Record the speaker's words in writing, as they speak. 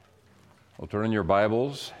We'll turn in your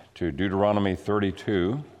Bibles to Deuteronomy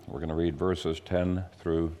 32. We're going to read verses 10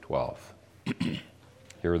 through 12.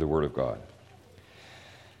 Hear the word of God.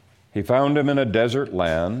 He found him in a desert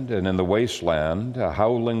land, and in the wasteland, a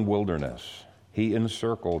howling wilderness. He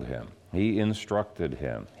encircled him. He instructed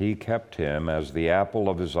him. He kept him as the apple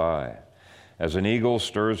of his eye. As an eagle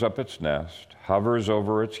stirs up its nest, hovers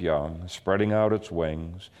over its young, spreading out its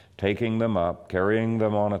wings, taking them up, carrying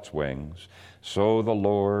them on its wings, so the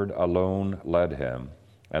Lord alone led him,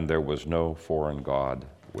 and there was no foreign God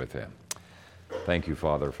with him. Thank you,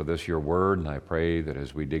 Father, for this, your word, and I pray that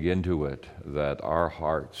as we dig into it, that our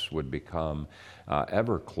hearts would become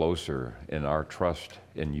ever closer in our trust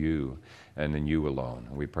in you and in you alone.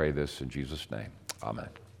 We pray this in Jesus' name. Amen.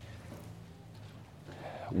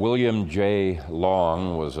 William J.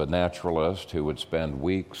 Long was a naturalist who would spend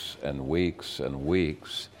weeks and weeks and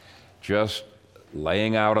weeks just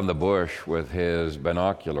laying out in the bush with his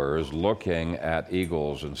binoculars, looking at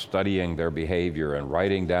eagles and studying their behavior and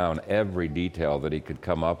writing down every detail that he could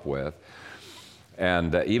come up with.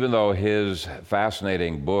 And even though his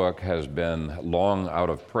fascinating book has been long out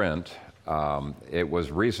of print, it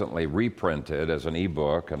was recently reprinted as an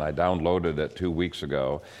ebook, and I downloaded it 2 weeks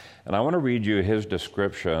ago. And I want to read you his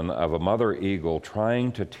description of a mother eagle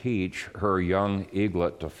trying to teach her young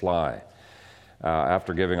eaglet to fly.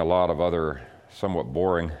 After giving a lot of other somewhat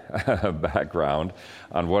boring background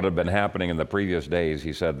on what had been happening in the previous days,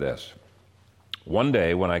 he said this: "One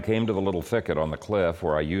day when I came to the little thicket on the cliff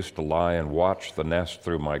where I used to lie and watch the nest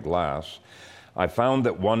through my glass, I found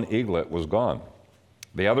that one eaglet was gone.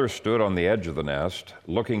 The other stood on the edge of the nest,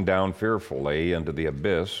 looking down fearfully into the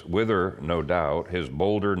abyss, whither, no doubt, his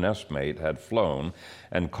bolder nestmate had flown,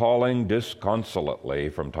 and calling disconsolately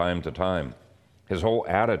from time to time. His whole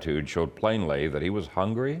attitude showed plainly that he was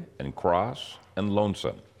hungry and cross and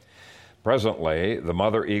lonesome. Presently, the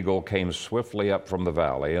mother eagle came swiftly up from the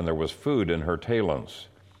valley, and there was food in her talons.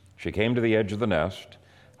 She came to the edge of the nest,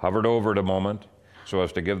 hovered over it a moment, so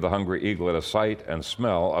as to give the hungry eaglet a sight and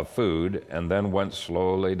smell of food, and then went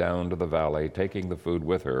slowly down to the valley, taking the food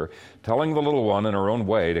with her, telling the little one in her own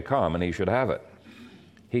way to come and he should have it.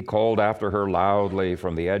 He called after her loudly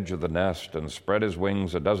from the edge of the nest and spread his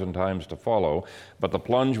wings 12 times to follow, but the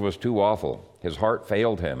plunge was too awful. His heart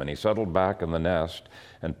failed him, and he settled back in the nest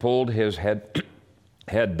and pulled his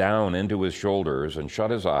head down into his shoulders and shut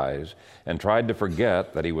his eyes and tried to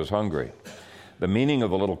forget that he was hungry. The meaning of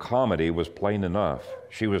the little comedy was plain enough.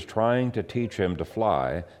 She was trying to teach him to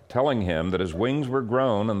fly, telling him that his wings were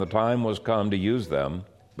grown and the time was come to use them,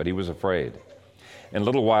 but he was afraid. In a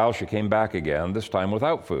little while she came back again, this time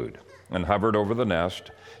without food, and hovered over the nest,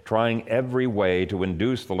 trying every way to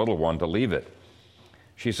induce the little one to leave it.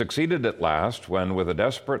 She succeeded at last when, with a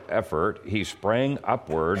desperate effort, he sprang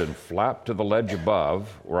upward and flapped to the ledge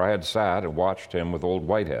above, where I had sat and watched him with old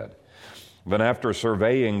Whitehead. Then, after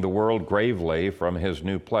surveying the world gravely from his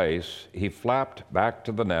new place, he flapped back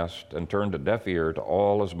to the nest and turned a deaf ear to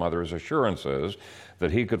all his mother's assurances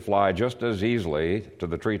that he could fly just as easily to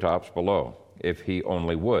the treetops below, if he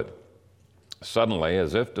only would. Suddenly,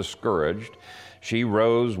 as if discouraged, she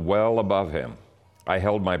rose well above him. I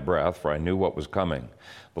held my breath, for I knew what was coming.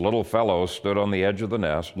 The little fellow stood on the edge of the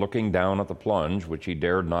nest, looking down at the plunge, which he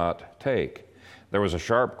dared not take. There was a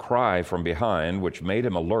sharp cry from behind, which made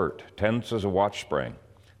him alert, tense as a watch spring.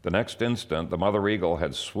 The next instant, the mother eagle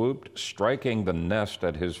had swooped, striking the nest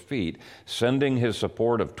at his feet, sending his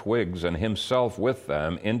support of twigs and himself with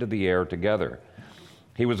them into the air together.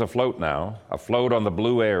 He was afloat now, afloat on the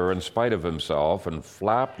blue air in spite of himself, and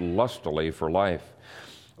flapped lustily for life.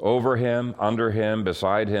 Over him, under him,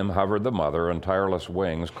 beside him hovered the mother on tireless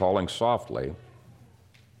wings, calling softly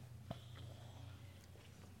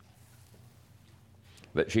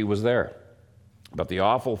that she was there. But the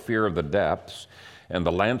awful fear of the depths and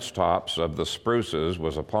the lance tops of the spruces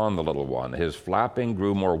was upon the little one. His flapping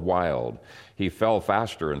grew more wild. He fell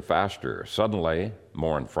faster and faster. Suddenly,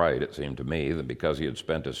 more in fright, it seemed to me, than because he had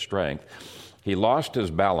spent his strength, he lost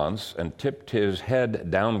his balance and tipped his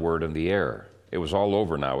head downward in the air. It was all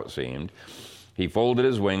over now, it seemed. He folded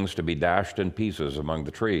his wings to be dashed in pieces among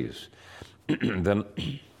the trees. Then,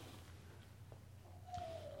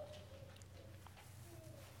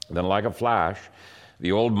 like a flash,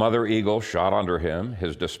 the old mother eagle shot under him.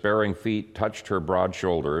 His despairing feet touched her broad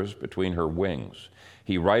shoulders between her wings.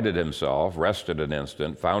 He righted himself, rested an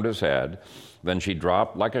instant, found his head. Then she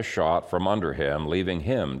dropped like a shot from under him, leaving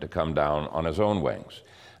him to come down on his own wings.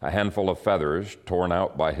 A handful of feathers, torn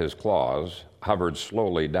out by his claws, hovered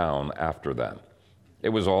slowly down after them. It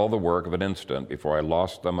was all the work of an instant before I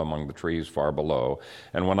lost them among the trees far below.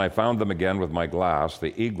 And when I found them again with my glass,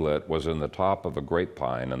 the eaglet was in the top of a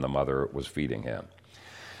grapevine, and the mother was feeding him.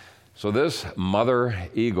 So this mother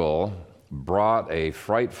eagle brought a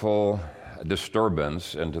frightful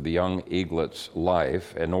disturbance into the young eaglet's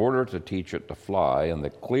life in order to teach it to fly. And the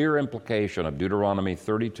clear implication of Deuteronomy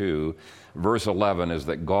 32, verse 11, is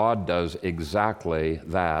that God does exactly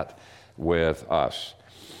that with us.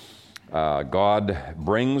 God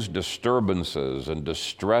brings disturbances and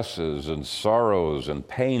distresses and sorrows and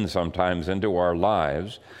pain sometimes into our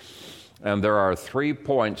lives. And there are 3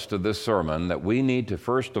 points to this sermon that we need to,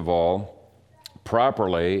 first of all,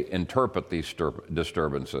 properly interpret these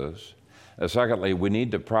disturbances. Secondly, we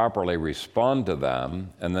need to properly respond to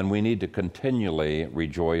them, and then we need to continually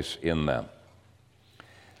rejoice in them.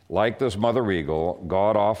 Like this mother eagle,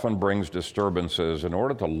 God often brings disturbances in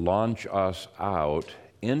order to launch us out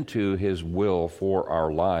into His will for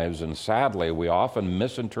our lives, and sadly, we often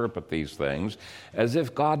misinterpret these things as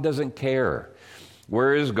if God doesn't care.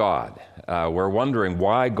 Where is God? We're wondering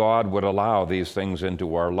why God would allow these things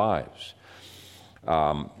into our lives.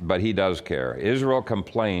 But He does care. Israel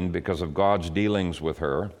complained because of God's dealings with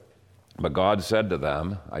her, but God said to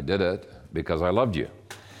them, I did it because I loved you.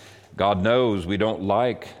 God knows we don't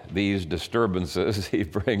like these disturbances He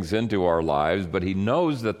brings into our lives, but He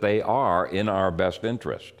knows that they are in our best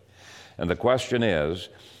interest. And the question is,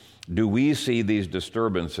 do we see these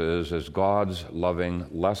disturbances as God's loving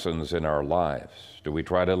lessons in our lives? Do we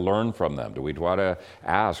try to learn from them? Do we try to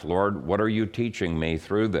ask, Lord, what are you teaching me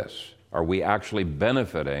through this? Are we actually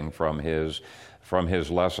benefiting from His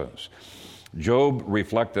lessons? Job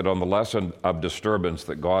reflected on the lesson of disturbance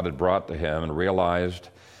that God had brought to him and realized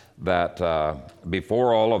that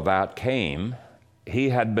before all of that came, he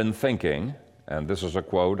had been thinking, and this is a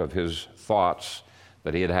quote of his thoughts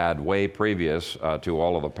that he had had way previous to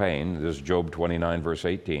all of the pain. This is Job 29, verse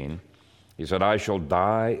 18. He said, I shall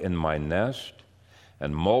die in my nest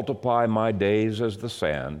and multiply my days as the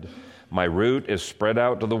sand. My root is spread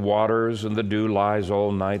out to the waters, and the dew lies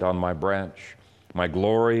all night on my branch. My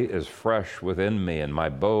glory is fresh within me, and my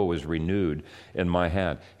bow is renewed in my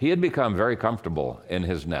hand. He had become very comfortable in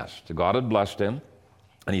his nest. God had blessed him,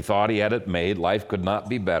 and he thought he had it made. Life could not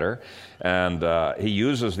be better. And he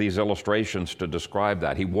uses these illustrations to describe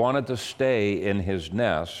that. He wanted to stay in his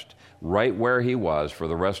nest right where he was for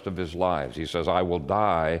the rest of his lives. He says, I will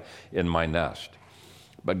die in my nest.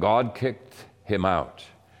 But God kicked him out.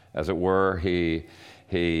 As it were, he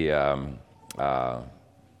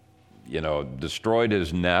destroyed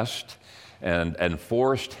his nest and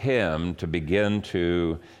forced him to begin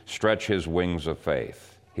to stretch his wings of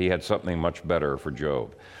faith. He had something much better for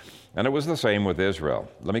Job. And it was the same with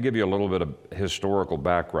Israel. Let me give you a little bit of historical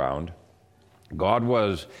background. God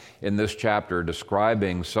was, in this chapter,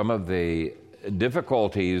 describing some of the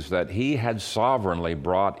difficulties that He had sovereignly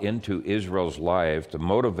brought into Israel's life to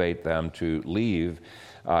motivate them to leave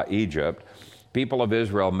Egypt. People of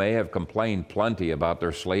Israel may have complained plenty about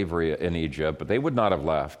their slavery in Egypt, but they would not have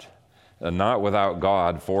left, and not without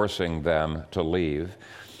God forcing them to leave.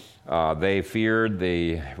 They feared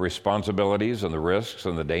the responsibilities and the risks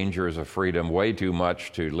and the dangers of freedom way too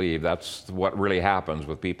much to leave. That's what really happens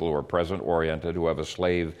with people who are present-oriented, who have a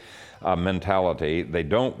slave mentality. They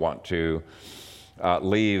don't want to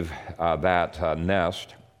leave that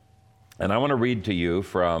nest. And I want to read to you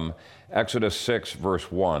from Exodus 6,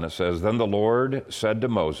 verse 1. It says, Then the Lord said to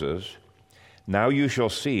Moses, Now you shall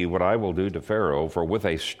see what I will do to Pharaoh, for with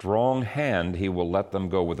a strong hand he will let them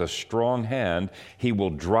go. With a strong hand he will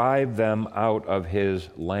drive them out of his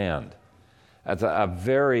land. That's a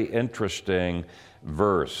very interesting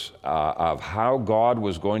verse of how God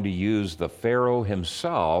was going to use the Pharaoh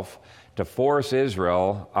himself to force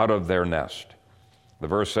Israel out of their nest. The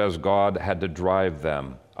verse says God had to drive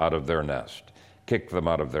them out of their nest, kick them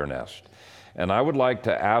out of their nest. And I would like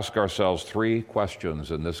to ask ourselves 3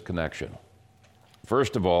 questions in this connection.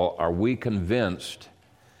 First of all, are we convinced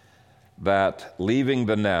that leaving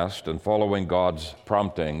the nest and following God's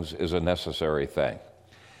promptings is a necessary thing?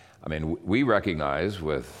 I mean, we recognize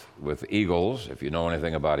with eagles, if you know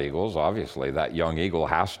anything about eagles, obviously that young eagle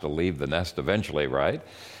has to leave the nest eventually, right?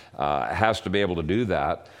 Has to be able to do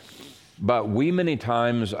that. But we many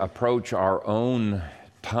times approach our own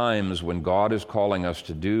times when God is calling us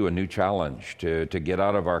to do a new challenge, to get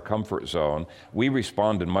out of our comfort zone. We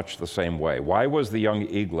respond in much the same way. Why was the young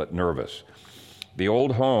eaglet nervous? The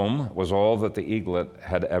old home was all that the eaglet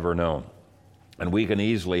had ever known. And we can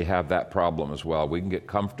easily have that problem as well. We can get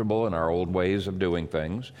comfortable in our old ways of doing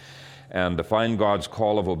things, and to find God's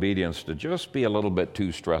call of obedience to just be a little bit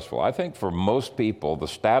too stressful. I think for most people, the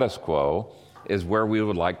status quo is where we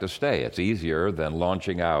would like to stay. It's easier than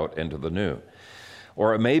launching out into the new.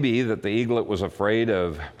 Or it may be that the eaglet was afraid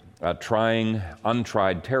of trying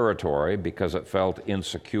untried territory because it felt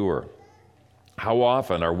insecure. How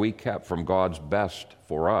often are we kept from God's best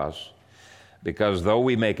for us because though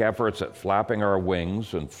we make efforts at flapping our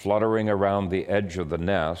wings and fluttering around the edge of the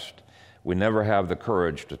nest, we never have the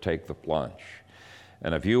courage to take the plunge.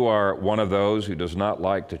 And if you are one of those who does not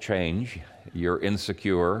like to change, you're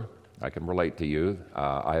insecure, I can relate to you.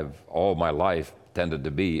 I have all my life tended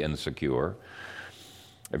to be insecure.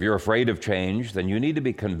 If you're afraid of change, then you need to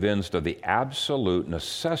be convinced of the absolute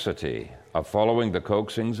necessity of following the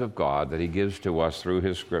coaxings of God that He gives to us through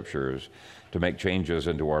His Scriptures to make changes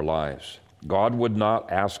into our lives. God would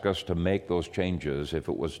not ask us to make those changes if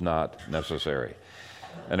it was not necessary.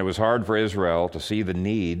 And it was hard for Israel to see the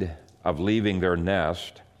need of leaving their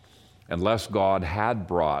nest unless God had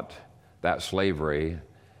brought that slavery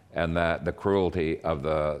and that the cruelty of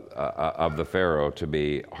the Pharaoh to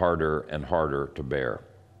be harder and harder to bear.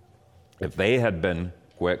 If they had been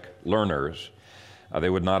quick learners, they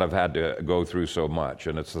would not have had to go through so much,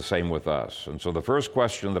 and it's the same with us. And so the first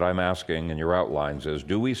question that I'm asking in your outlines is,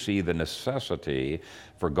 do we see the necessity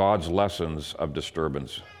for God's lessons of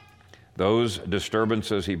disturbance? Those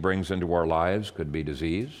disturbances He brings into our lives could be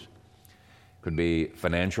disease, could be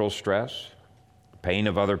financial stress, pain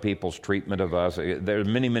of other people's treatment of us. There are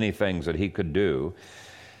many, many things that He could do.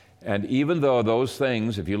 And even though those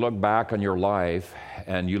things, if you look back on your life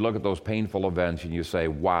and you look at those painful events and you say,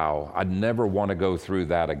 wow, I'd never want to go through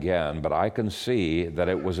that again, but I can see that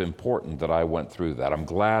it was important that I went through that. I'm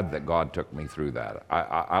glad that God took me through that.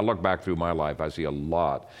 I look back through my life, I see a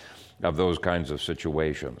lot of those kinds of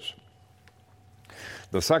situations.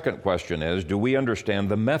 The second question is, do we understand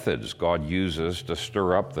the methods God uses to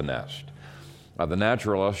stir up the nest? The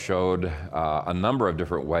naturalist showed a number of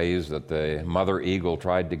different ways that the mother eagle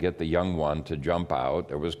tried to get the young one to jump out.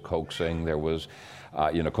 There was coaxing, there was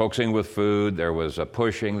coaxing with food, there was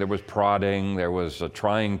pushing, there was prodding, there was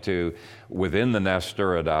trying to, within the nest,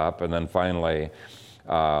 stir it up, and then finally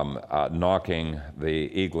knocking the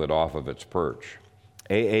eaglet off of its perch.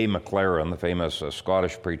 A. Maclaren, the famous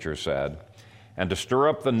Scottish preacher, said, "And to stir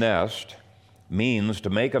up the nest means to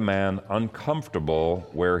make a man uncomfortable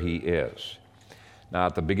where he is." Now,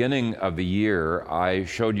 at the beginning of the year, I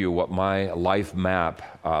showed you what my life map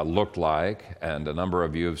looked like, and a number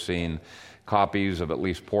of you have seen copies of at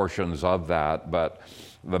least portions of that. But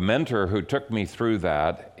the mentor who took me through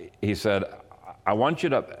that, he said, I want you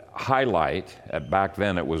to highlight, back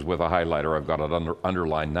then it was with a highlighter, I've got it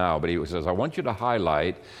underlined now, but he says, I want you to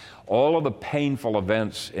highlight all of the painful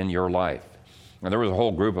events in your life. And there was a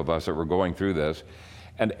whole group of us that were going through this.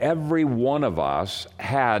 And every one of us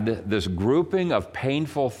had this grouping of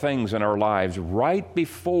painful things in our lives right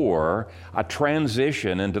before a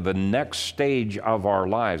transition into the next stage of our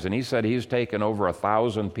lives. And he said he's taken over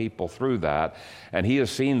 1,000 people through that, and he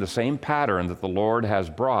has seen the same pattern that the Lord has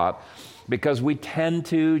brought, because we tend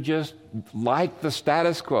to just like the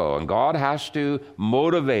status quo, and God has to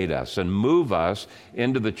motivate us and move us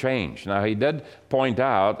into the change. Now, he did point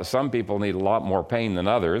out some people need a lot more pain than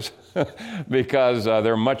others because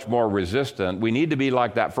they're much more resistant. We need to be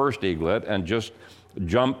like that first eaglet and just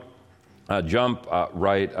jump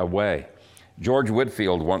right away. George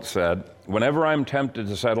Whitefield once said, "Whenever I'm tempted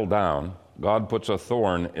to settle down, God puts a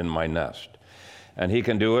thorn in my nest. And He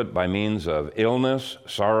can do it by means of illness,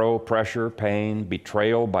 sorrow, pressure, pain,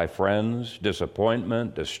 betrayal by friends,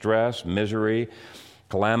 disappointment, distress, misery,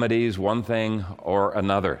 calamities, one thing or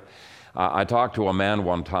another." I talked to a man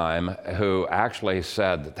one time who actually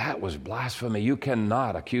said, that was blasphemy. You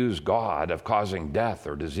cannot accuse God of causing death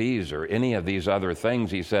or disease or any of these other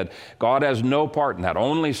things. He said, God has no part in that.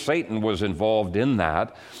 Only Satan was involved in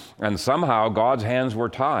that, and somehow God's hands were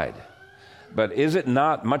tied. But is it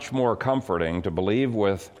not much more comforting to believe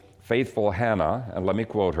with faithful Hannah, and let me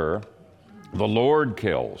quote her, "The Lord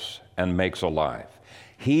kills and makes alive.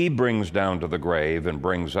 He brings down to the grave and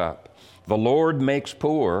brings up. The Lord makes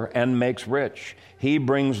poor and makes rich. He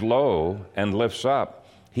brings low and lifts up.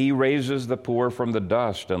 He raises the poor from the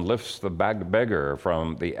dust and lifts the beggar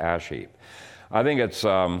from the ash heap." I think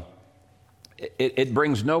it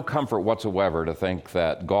brings no comfort whatsoever to think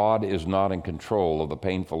that God is not in control of the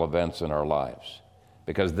painful events in our lives.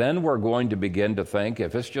 Because then we're going to begin to think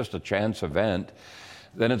if it's just a chance event,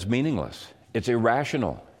 then it's meaningless. It's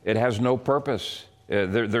irrational. It has no purpose.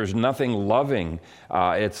 There's nothing loving.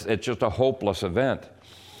 It's just a hopeless event.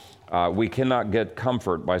 We cannot get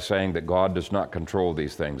comfort by saying that God does not control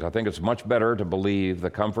these things. I think it's much better to believe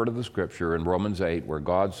the comfort of the Scripture in Romans 8, where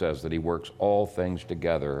God says that He works all things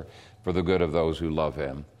together for the good of those who love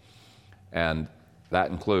Him. and that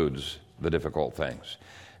includes the difficult things.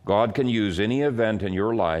 God can use any event in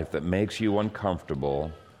your life that makes you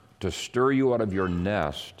uncomfortable to stir you out of your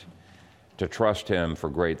nest to trust Him for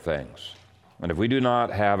great things. And if we do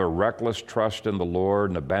not have a reckless trust in the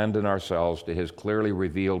Lord and abandon ourselves to His clearly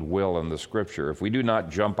revealed will in the Scripture, if we do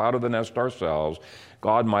not jump out of the nest ourselves,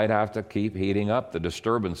 God might have to keep heating up the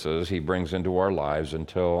disturbances He brings into our lives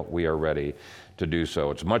until we are ready to do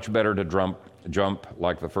so. It's much better to jump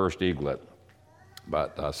like the first eaglet,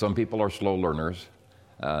 but some people are slow learners,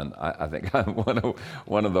 and I think I'm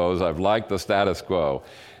one of those. I've liked the status quo.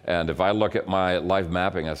 And if I look at my life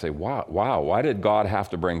mapping, I say, wow, why did God have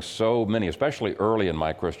to bring so many, especially early in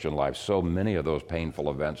my Christian life, so many of those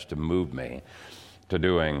painful events to move me to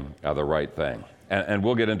doing the right thing? And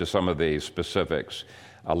we'll get into some of the specifics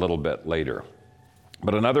a little bit later.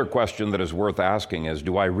 But another question that is worth asking is,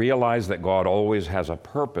 do I realize that God always has a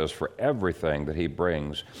purpose for everything that He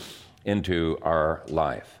brings into our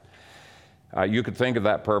life? You could think of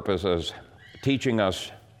that purpose as teaching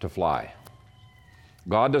us to fly.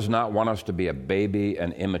 God does not want us to be a baby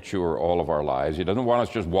and immature all of our lives. He doesn't want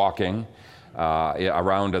us just walking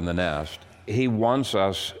around in the nest. He wants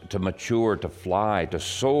us to mature, to fly, to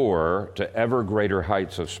soar to ever greater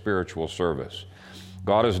heights of spiritual service.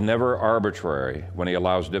 God is never arbitrary when He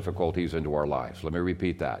allows difficulties into our lives. Let me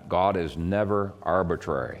repeat that. God is never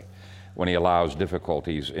arbitrary when He allows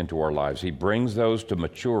difficulties into our lives. He brings those to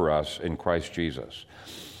mature us in Christ Jesus.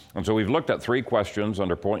 And so we've looked at three questions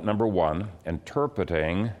under point number 1,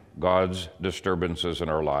 interpreting God's disturbances in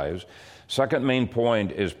our lives. Second main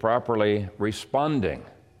point is properly responding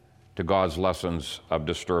to God's lessons of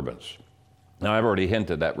disturbance. Now, I've already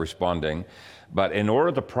hinted at responding, but in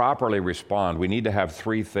order to properly respond, we need to have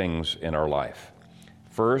three things in our life.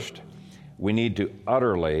 First, we need to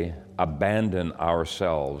utterly abandon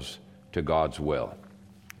ourselves to God's will.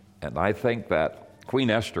 And I think that Queen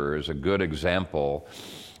Esther is a good example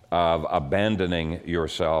of abandoning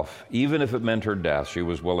yourself. Even if it meant her death, she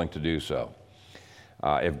was willing to do so.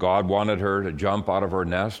 If God wanted her to jump out of her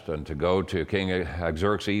nest and to go to King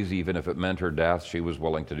Xerxes, even if it meant her death, she was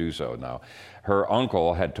willing to do so. Now, her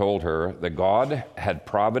uncle had told her that God had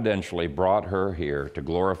providentially brought her here to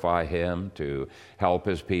glorify Him, to help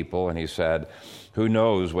His people, and he said, "Who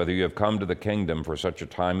knows whether you have come to the kingdom for such a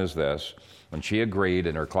time as this?" And she agreed,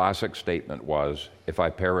 and her classic statement was, "If I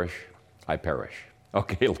perish, I perish."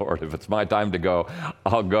 Okay, Lord, if it's my time to go,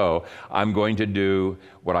 I'll go. I'm going to do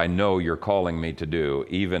what I know You're calling me to do,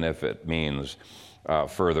 even if it means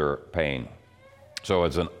further pain. So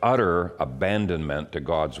it's an utter abandonment to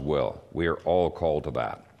God's will. We are all called to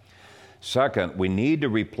that. Second, we need to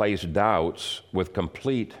replace doubts with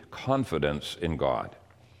complete confidence in God.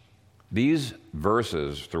 These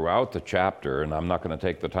verses throughout the chapter, and I'm not going to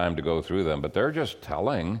take the time to go through them, but they're just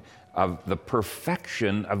telling of the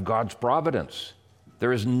perfection of God's providence.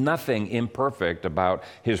 There is nothing imperfect about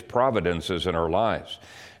His providences in our lives.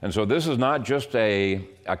 And so this is not just a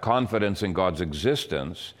confidence in God's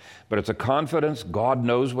existence, but it's a confidence God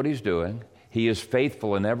knows what He's doing. He is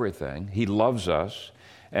faithful in everything. He loves us,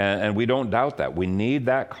 and we don't doubt that. We need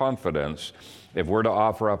that confidence if we're to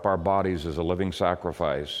offer up our bodies as a living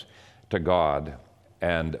sacrifice to God.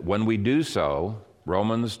 And when we do so,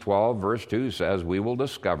 Romans 12, verse 2 says, we will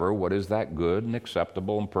discover what is that good and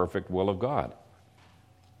acceptable and perfect will of God.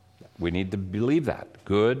 We need to believe that.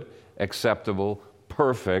 Good, acceptable,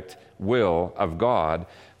 perfect will of God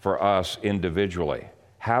for us individually.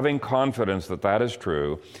 Having confidence that that is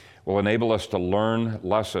true will enable us to learn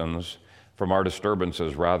lessons from our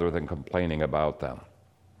disturbances rather than complaining about them.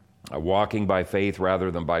 Walking by faith rather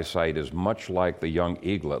than by sight is much like the young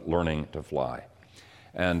eaglet learning to fly.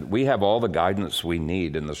 And we have all the guidance we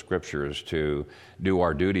need in the Scriptures to do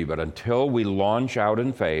our duty, but until we launch out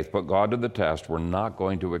in faith, put God to the test, we're not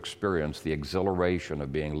going to experience the exhilaration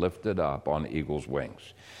of being lifted up on eagle's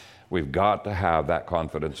wings. We've got to have that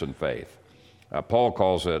confidence in faith. Paul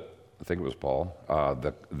calls it, I think it was Paul,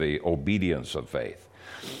 the obedience of faith.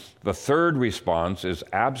 The third response is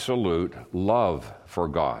absolute love for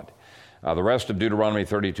God. The rest of Deuteronomy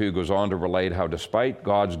 32 goes on to relate how despite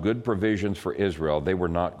God's good provisions for Israel, they were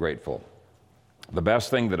not grateful. The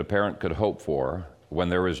best thing that a parent could hope for when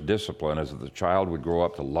there is discipline is that the child would grow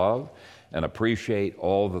up to love and appreciate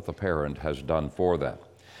all that the parent has done for them.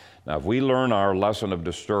 Now, if we learn our lesson of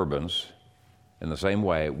disturbance in the same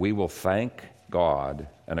way, we will thank God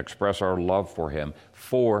and express our love for Him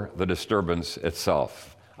for the disturbance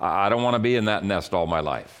itself. I don't want to be in that nest all my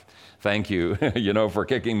life. Thank you, for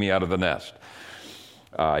kicking me out of the nest.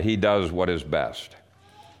 He does what is best.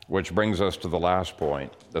 Which brings us to the last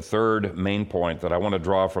point. The third main point that I want to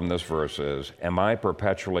draw from this verse is, am I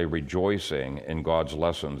perpetually rejoicing in God's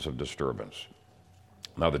lessons of disturbance?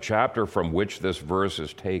 Now, the chapter from which this verse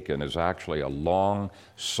is taken is actually a long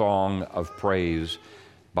song of praise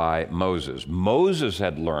by Moses. Moses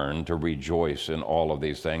had learned to rejoice in all of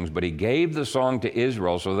these things, but he gave the song to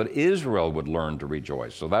Israel so that Israel would learn to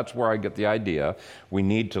rejoice. So that's where I get the idea. We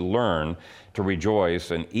need to learn to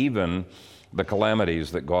rejoice in even the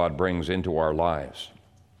calamities that God brings into our lives.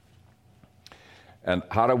 And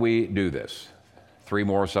how do we do this? 3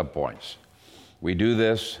 more subpoints. We do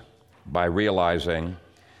this by realizing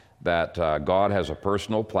that God has a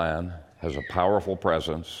personal plan, has a powerful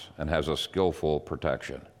presence, and has a skillful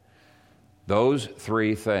protection. Those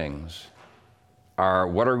 3 things are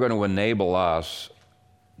what are going to enable us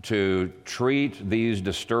to treat these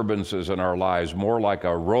disturbances in our lives more like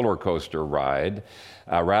a roller coaster ride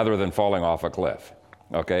rather than falling off a cliff.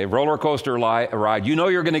 Okay, roller coaster ride, you know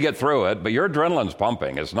you're going to get through it, but your adrenaline's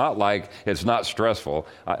pumping. It's not like it's not stressful.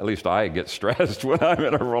 At least I get stressed when I'm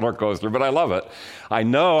in a roller coaster, but I love it. I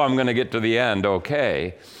know I'm going to get to the end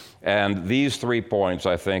okay. And these 3 points,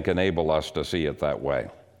 I think, enable us to see it that way.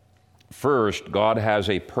 First, God has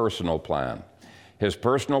a personal plan. His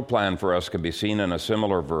personal plan for us can be seen in a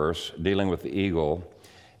similar verse dealing with the eagle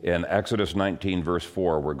in Exodus 19, verse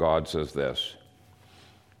 4, where God says this,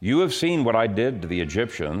 "You have seen what I did to the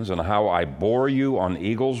Egyptians and how I bore you on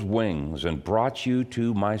eagle's wings and brought you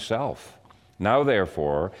to myself. Now,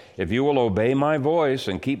 therefore, if you will obey my voice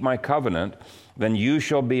and keep my covenant, then you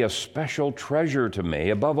shall be a special treasure to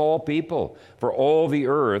me above all people, for all the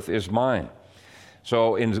earth is mine."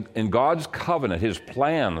 So in God's covenant, his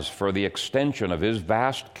plans for the extension of his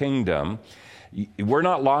vast kingdom, we're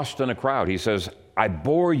not lost in a crowd. He says, I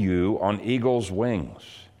bore you on eagle's wings,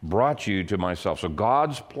 brought you to myself. So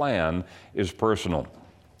God's plan is personal.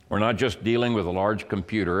 We're not just dealing with a large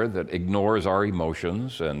computer that ignores our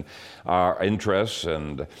emotions and our interests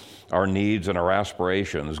and our needs and our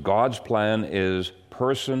aspirations. God's plan is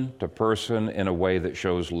person to person in a way that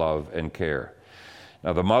shows love and care.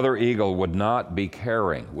 Now, the mother eagle would not be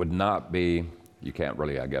caring, you can't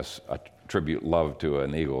really, I guess, attribute love to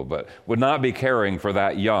an eagle, but would not be caring for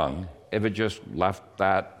that young if it just left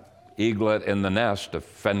that eaglet in the nest to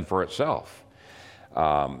fend for itself.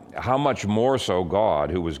 How much more so God,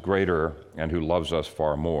 who is greater and who loves us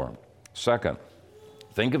far more. Second,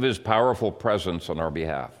 think of his powerful presence on our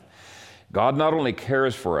behalf. God not only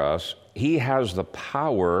cares for us, he has the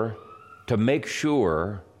power to make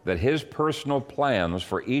sure that his personal plans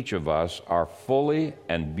for each of us are fully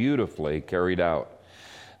and beautifully carried out.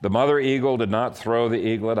 The mother eagle did not throw the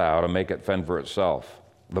eaglet out and make it fend for itself.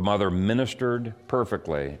 The mother ministered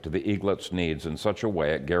perfectly to the eaglet's needs in such a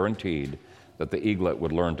way it guaranteed that the eaglet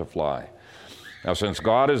would learn to fly. Now, since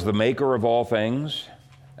God is the maker of all things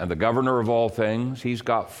and the governor of all things, he's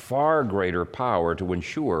got far greater power to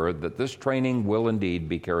ensure that this training will indeed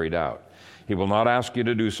be carried out. He will not ask you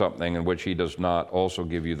to do something in which he does not also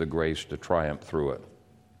give you the grace to triumph through it.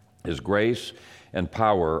 His grace and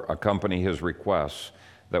power accompany his requests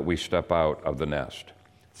that we step out of the nest.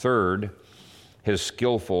 Third, his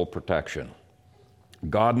skillful protection.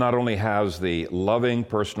 God not only has the loving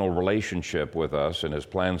personal relationship with us and his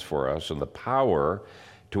plans for us and the power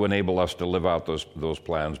to enable us to live out those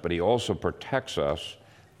plans, but he also protects us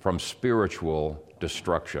from spiritual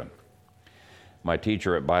destruction. My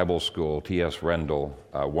teacher at Bible school, T.S. Rendell,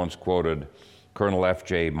 once quoted Colonel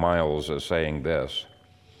F.J. Miles as saying this,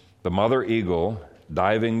 "The mother eagle,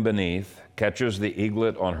 diving beneath, catches the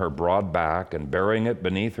eaglet on her broad back and burying it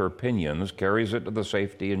beneath her pinions, carries it to the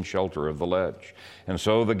safety and shelter of the ledge. And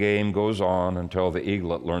so the game goes on until the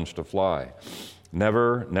eaglet learns to fly.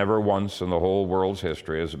 Never, never once in the whole world's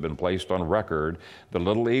history has it been placed on record the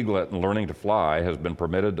little eaglet in learning to fly has been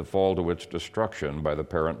permitted to fall to its destruction by the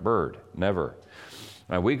parent bird. Never."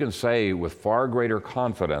 Now, we can say with far greater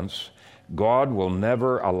confidence, God will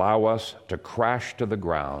never allow us to crash to the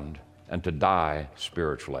ground and to die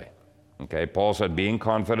spiritually. Okay, Paul said, being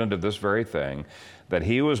confident of this very thing, that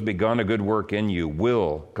he who has begun a good work in you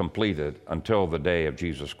will complete it until the day of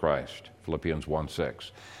Jesus Christ. Philippians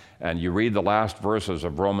 1:6. And you read the last verses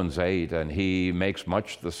of Romans 8, and he makes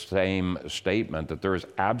much the same statement that there is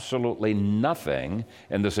absolutely nothing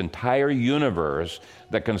in this entire universe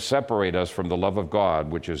that can separate us from the love of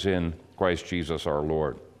God, which is in Christ Jesus our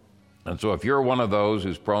Lord. And so if you're one of those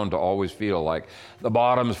who's prone to always feel like the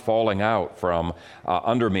bottom's falling out from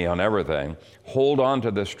under me on everything, hold on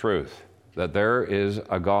to this truth, that there is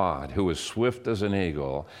a God who is swift as an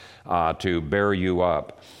eagle to bear you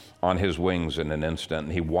up on his wings in an instant.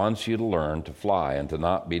 And he wants you to learn to fly and to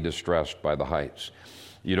not be distressed by the heights.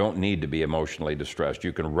 You don't need to be emotionally distressed.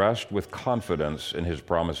 You can rest with confidence in his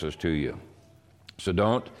promises to you. So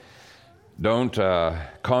don't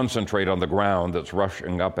concentrate on the ground that's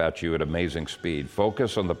rushing up at you at amazing speed.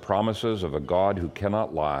 Focus on the promises of a God who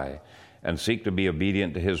cannot lie and seek to be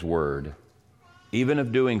obedient to his word, even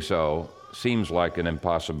if doing so seems like an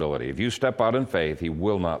impossibility. If you step out in faith, he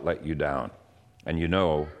will not let you down. And you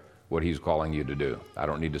know what he's calling you to do. I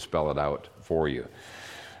don't need to spell it out for you.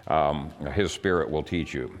 His Spirit will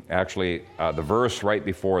teach you. Actually, the verse right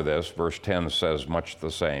before this, verse 10, says much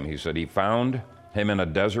the same. He said, he found him in a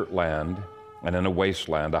desert land and in a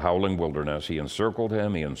wasteland, a howling wilderness. He encircled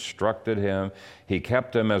him, he instructed him, he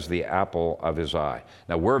kept him as the apple of his eye.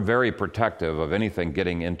 Now, we're very protective of anything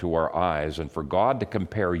getting into our eyes, and for God to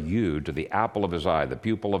compare you to the apple of his eye, the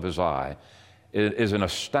pupil of his eye, is an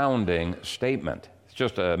astounding statement. It's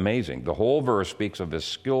just amazing. The whole verse speaks of his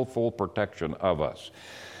skillful protection of us.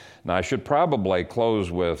 Now, I should probably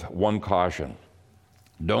close with one caution.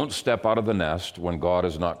 Don't step out of the nest when God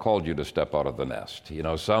has not called you to step out of the nest. You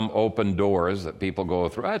know, some open doors that people go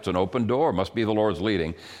through, it's an open door, must be the Lord's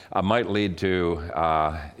leading, might lead to,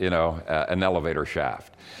 an elevator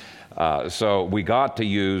shaft. So we got to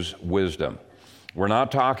use wisdom. We're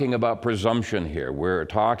not talking about presumption here. We're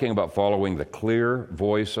talking about following the clear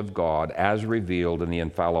voice of God as revealed in the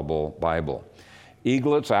infallible Bible.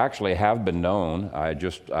 Eaglets actually have been known. I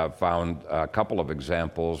just found a couple of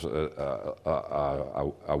examples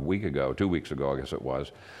a week ago, 2 weeks ago, I guess it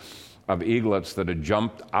was, of eaglets that had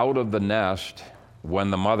jumped out of the nest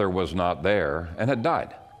when the mother was not there and had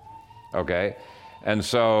died. Okay? And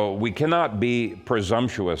so we cannot be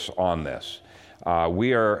presumptuous on this.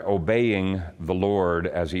 We are obeying the Lord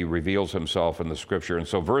as he reveals himself in the Scripture. And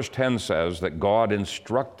so verse 10 says that God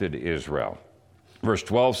instructed Israel. Verse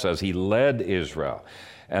 12 says he led Israel.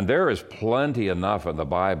 And there is plenty enough in the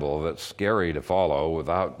Bible that's scary to follow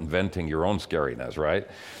without inventing your own scariness, right?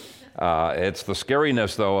 It's the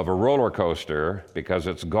scariness, though, of a roller coaster because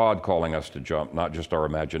it's God calling us to jump, not just our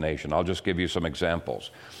imagination. I'll just give you some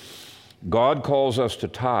examples. God calls us to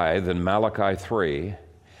tithe in Malachi 3.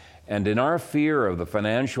 And in our fear of the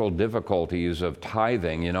financial difficulties of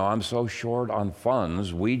tithing, I'm so short on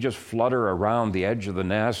funds, we just flutter around the edge of the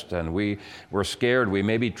nest and we're scared. We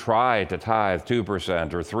maybe try to tithe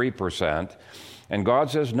 2% or 3%. And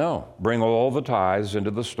God says, no, bring all the tithes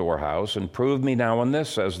into the storehouse and prove me now in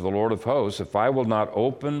this, says the Lord of hosts, if I will not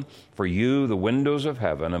open for you the windows of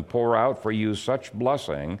heaven and pour out for you such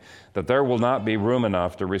blessing that there will not be room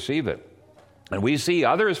enough to receive it. And we see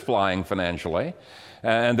others flying financially.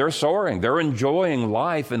 And they're soaring, they're enjoying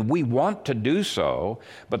life, and we want to do so,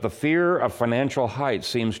 but the fear of financial heights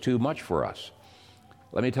seems too much for us.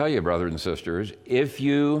 Let me tell you, brothers and sisters, if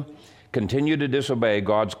you continue to disobey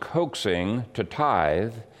God's coaxing to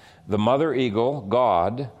tithe, the mother eagle,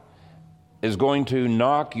 God, is going to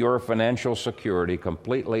knock your financial security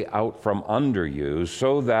completely out from under you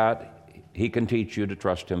so that he can teach you to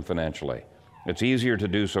trust him financially. It's easier to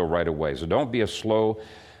do so right away. So don't be a slow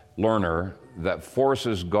learner that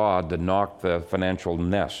forces God to knock the financial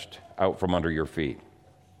nest out from under your feet.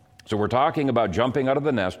 So we're talking about jumping out of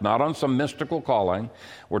the nest, not on some mystical calling.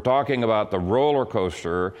 We're talking about the roller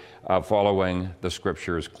coaster of following the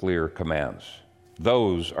Scripture's clear commands.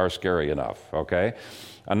 Those are scary enough, okay?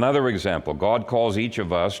 Another example, God calls each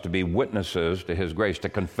of us to be witnesses to his grace, to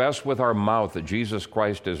confess with our mouth that Jesus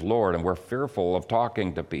Christ is Lord, and we're fearful of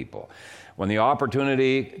talking to people. When the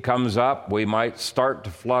opportunity comes up, we might start to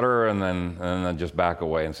flutter and then just back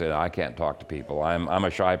away and say, I can't talk to people. I'm a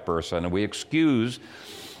shy person. And we excuse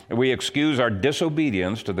our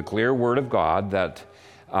disobedience to the clear word of God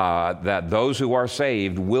that those who are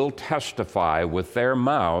saved will testify with their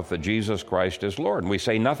mouth that Jesus Christ is Lord. And we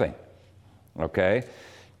say nothing. Okay?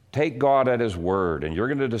 Take God at his word, and you're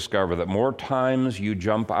going to discover that more times you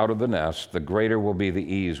jump out of the nest, the greater will be the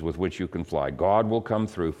ease with which you can fly. God will come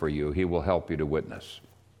through for you. He will help you to witness.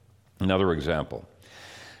 Another example.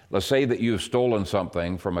 Let's say that you've stolen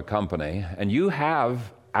something from a company, and you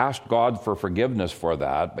have asked God for forgiveness for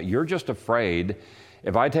that, but you're just afraid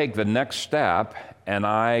if I take the next step and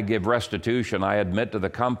I give restitution, I admit to the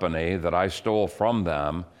company that I stole from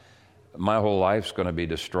them, my whole life's going to be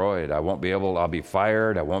destroyed. I'll be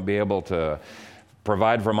fired. I won't be able to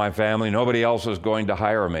provide for my family. Nobody else is going to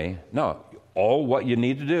hire me. No, all what you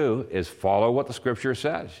need to do is follow what the Scripture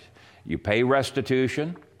says. You pay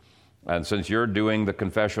restitution, and since you're doing the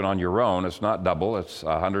confession on your own, it's not double, it's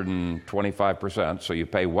 125%. So you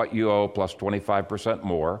pay what you owe plus 25%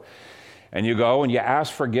 more. And you go and you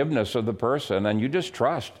ask forgiveness of the person, and you just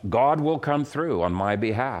trust God will come through on my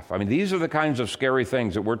behalf. I mean, these are the kinds of scary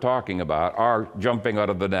things that we're talking about, are jumping out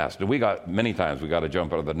of the nest. And many times we got to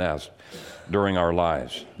jump out of the nest during our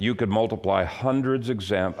lives. You could multiply hundreds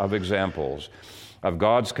of examples of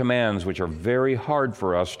God's commands, which are very hard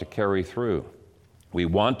for us to carry through. We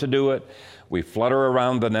want to do it. We flutter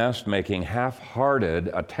around the nest, making half-hearted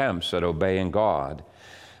attempts at obeying God.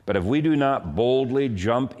 But if we do not boldly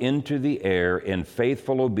jump into the air in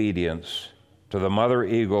faithful obedience to the mother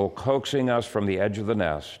eagle coaxing us from the edge of the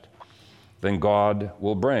nest, then God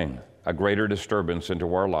will bring a greater disturbance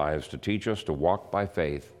into our lives to teach us to walk by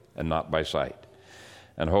faith and not by sight.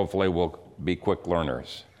 And hopefully we'll be quick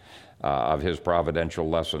learners of his providential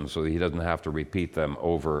lessons so that he doesn't have to repeat them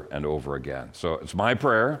over and over again. So it's my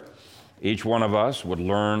prayer each one of us would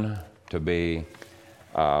learn to be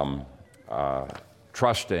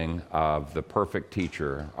trusting of the perfect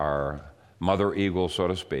teacher, our mother eagle, so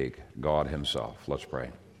to speak, God himself. Let's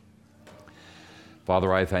pray.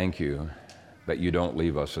 Father, I thank you that you don't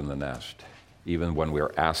leave us in the nest, even when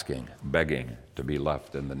we're asking, begging to be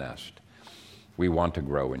left in the nest. We want to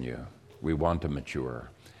grow in you. We want to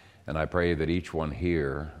mature. And I pray that each one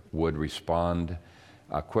here would respond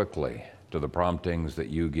quickly to the promptings that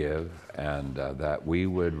you give, and that we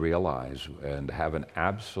would realize and have an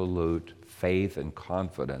absolute faith and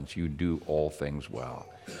confidence you do all things well.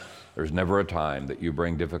 There's never a time that you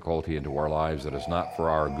bring difficulty into our lives that is not for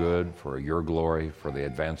our good, for your glory, for the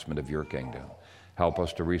advancement of your kingdom. Help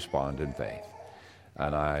us to respond in faith.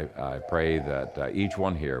 And I pray that each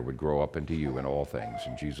one here would grow up into you in all things.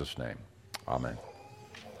 In Jesus' name, amen.